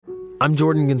I'm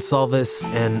Jordan Gonsalves,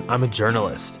 and I'm a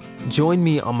journalist. Join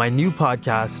me on my new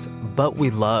podcast, But We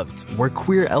Loved, where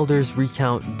queer elders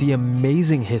recount the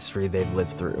amazing history they've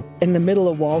lived through. In the middle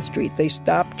of Wall Street, they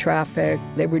stopped traffic.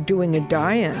 They were doing a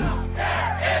die-in.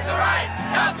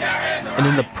 And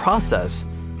in the process,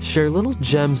 share little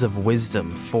gems of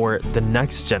wisdom for the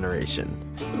next generation.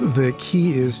 The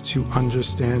key is to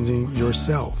understanding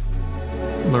yourself,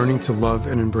 learning to love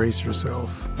and embrace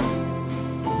yourself.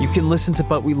 You can listen to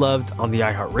But We Loved on the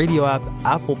iHeartRadio app,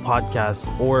 Apple Podcasts,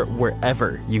 or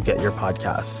wherever you get your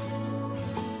podcasts.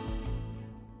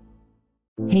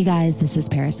 Hey guys, this is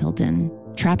Paris Hilton.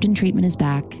 Trapped in Treatment is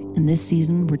back, and this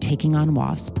season we're taking on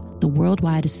WASP, the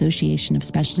Worldwide Association of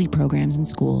Specialty Programs and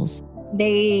Schools.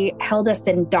 They held us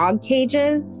in dog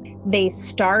cages. They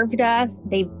starved us.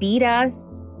 They beat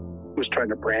us. Was trying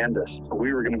to brand us. So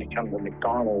we were going to become the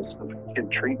McDonald's of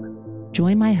kid treatment.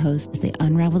 Join my hosts as they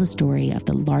unravel the story of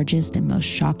the largest and most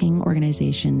shocking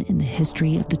organization in the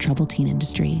history of the troubled teen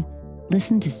industry.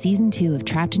 Listen to Season 2 of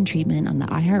Trapped in Treatment on the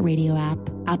iHeartRadio app,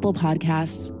 Apple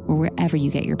Podcasts, or wherever you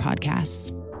get your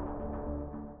podcasts.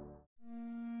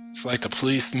 It's like the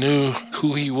police knew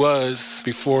who he was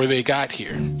before they got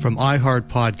here. From iHeart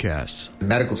Podcasts. The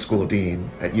medical school dean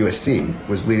at USC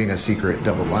was leading a secret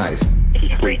double life.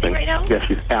 He's breathing right now? Yes,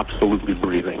 he's absolutely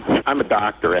breathing. I'm a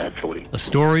doctor, actually. A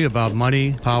story about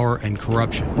money, power, and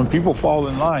corruption. When people fall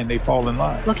in line, they fall in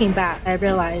line. Looking back, I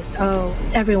realized,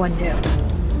 everyone knew.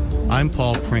 I'm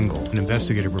Paul Pringle, an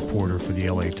investigative reporter for the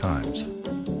LA Times.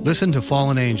 Listen to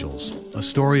Fallen Angels, a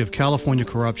story of California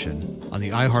corruption on the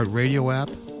iHeartRadio app,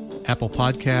 Apple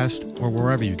Podcast, or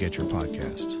wherever you get your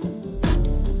podcasts.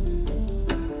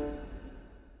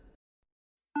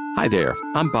 Hi there,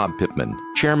 I'm Bob Pittman,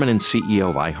 Chairman and CEO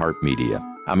of iHeartMedia.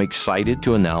 I'm excited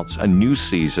to announce a new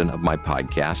season of my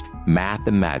podcast, Math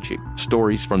and Magic,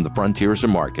 Stories from the Frontiers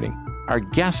of Marketing. Our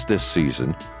guests this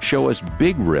season show us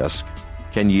big risk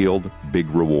can yield big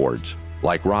rewards,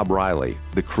 like Rob Riley,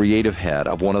 the creative head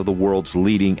of one of the world's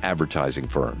leading advertising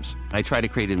firms. I try to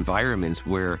create environments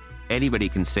where anybody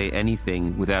can say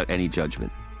anything without any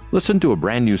judgment. Listen to a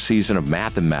brand new season of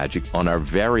Math and Magic on our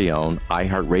very own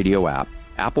iHeartRadio app,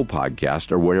 Apple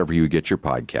Podcast, or wherever you get your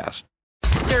podcast.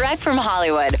 Direct from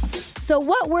Hollywood. So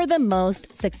what were the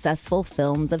most successful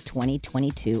films of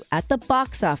 2022 at the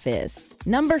box office?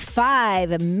 Number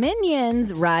 5,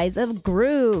 Minions: Rise of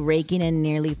Gru, raking in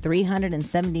nearly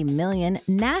 $370 million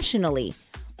nationally,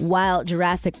 while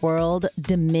Jurassic World: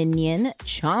 Dominion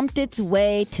chomped its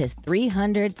way to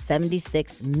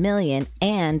 $376 million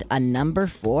and a number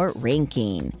 4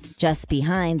 ranking, just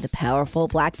behind the powerful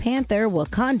Black Panther: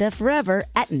 Wakanda Forever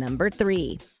at number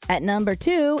 3. At number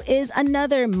 2 is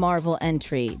another Marvel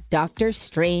entry, Doctor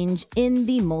Strange in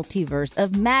the Multiverse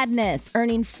of Madness,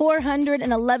 earning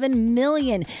 $411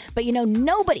 million. But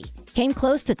nobody came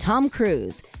close to Tom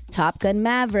Cruise. Top Gun: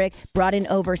 Maverick brought in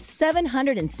over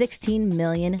 $716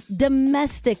 million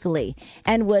domestically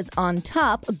and was on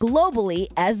top globally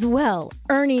as well,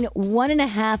 earning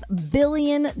 $1.5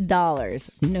 billion.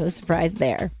 No surprise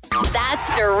there.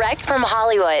 That's Direct from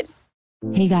Hollywood.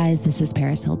 Hey guys, this is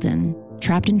Paris Hilton.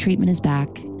 Trapped in Treatment is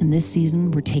back, and this season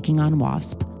we're taking on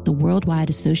WASP, the Worldwide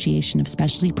Association of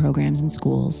Specialty Programs and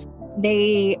Schools.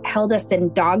 They held us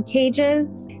in dog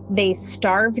cages. They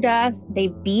starved us. They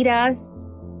beat us.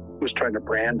 Was trying to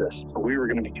brand us. So we were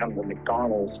going to become the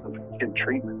McDonald's of kid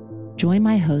treatment. Join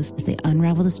my hosts as they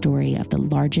unravel the story of the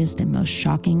largest and most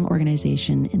shocking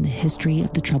organization in the history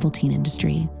of the troubled teen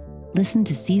industry. Listen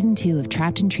to Season 2 of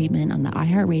Trapped in Treatment on the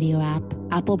iHeartRadio app,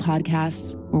 Apple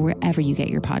Podcasts, or wherever you get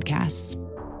your podcasts.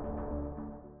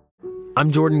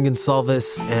 I'm Jordan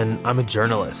Gonsalves, and I'm a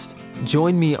journalist.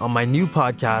 Join me on my new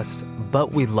podcast,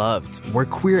 But We Loved, where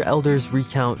queer elders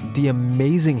recount the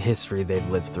amazing history they've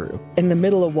lived through. In the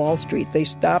middle of Wall Street, they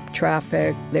stopped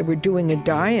traffic. They were doing a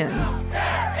die-in.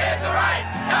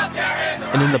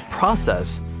 And in the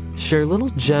process, share little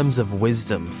gems of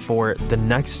wisdom for the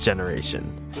next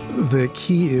generation. The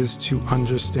key is to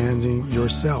understanding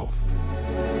yourself,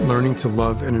 learning to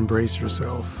love and embrace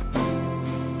yourself.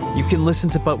 You can listen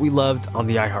to But We Loved on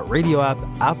the iHeartRadio app,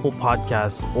 Apple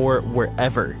Podcasts, or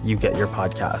wherever you get your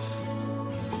podcasts.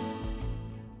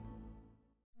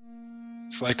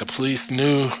 It's like the police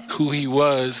knew who he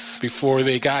was before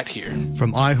they got here.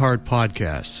 From iHeart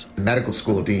Podcasts. The medical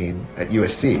school dean at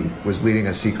USC was leading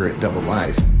a secret double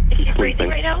life. He's breathing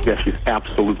right now? Yes, he's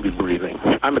absolutely breathing.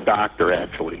 I'm a doctor,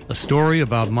 actually. A story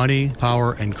about money,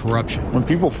 power, and corruption. When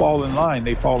people fall in line,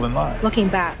 they fall in line. Looking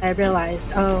back, I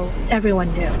realized,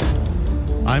 everyone knew.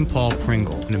 I'm Paul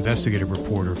Pringle, an investigative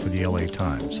reporter for the LA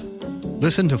Times.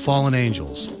 Listen to Fallen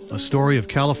Angels, a story of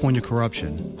California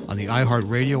corruption on the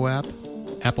iHeartRadio app,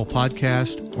 Apple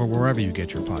Podcast, or wherever you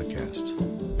get your podcasts.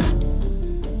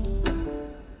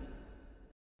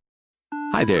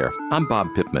 Hi there, I'm Bob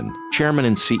Pittman, Chairman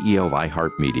and CEO of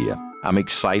iHeartMedia. I'm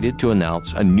excited to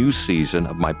announce a new season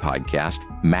of my podcast,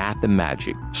 Math and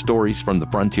Magic, Stories from the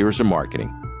Frontiers of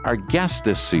Marketing. Our guests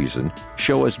this season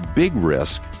show us big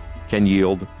risk can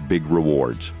yield big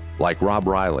rewards, like Rob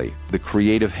Riley, the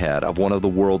creative head of one of the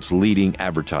world's leading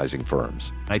advertising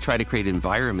firms. I try to create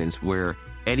environments where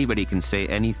anybody can say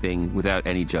anything without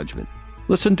any judgment.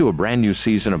 Listen to a brand new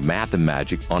season of Math and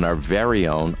Magic on our very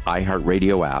own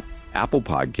iHeartRadio app, Apple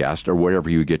Podcast, or wherever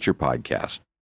you get your podcast.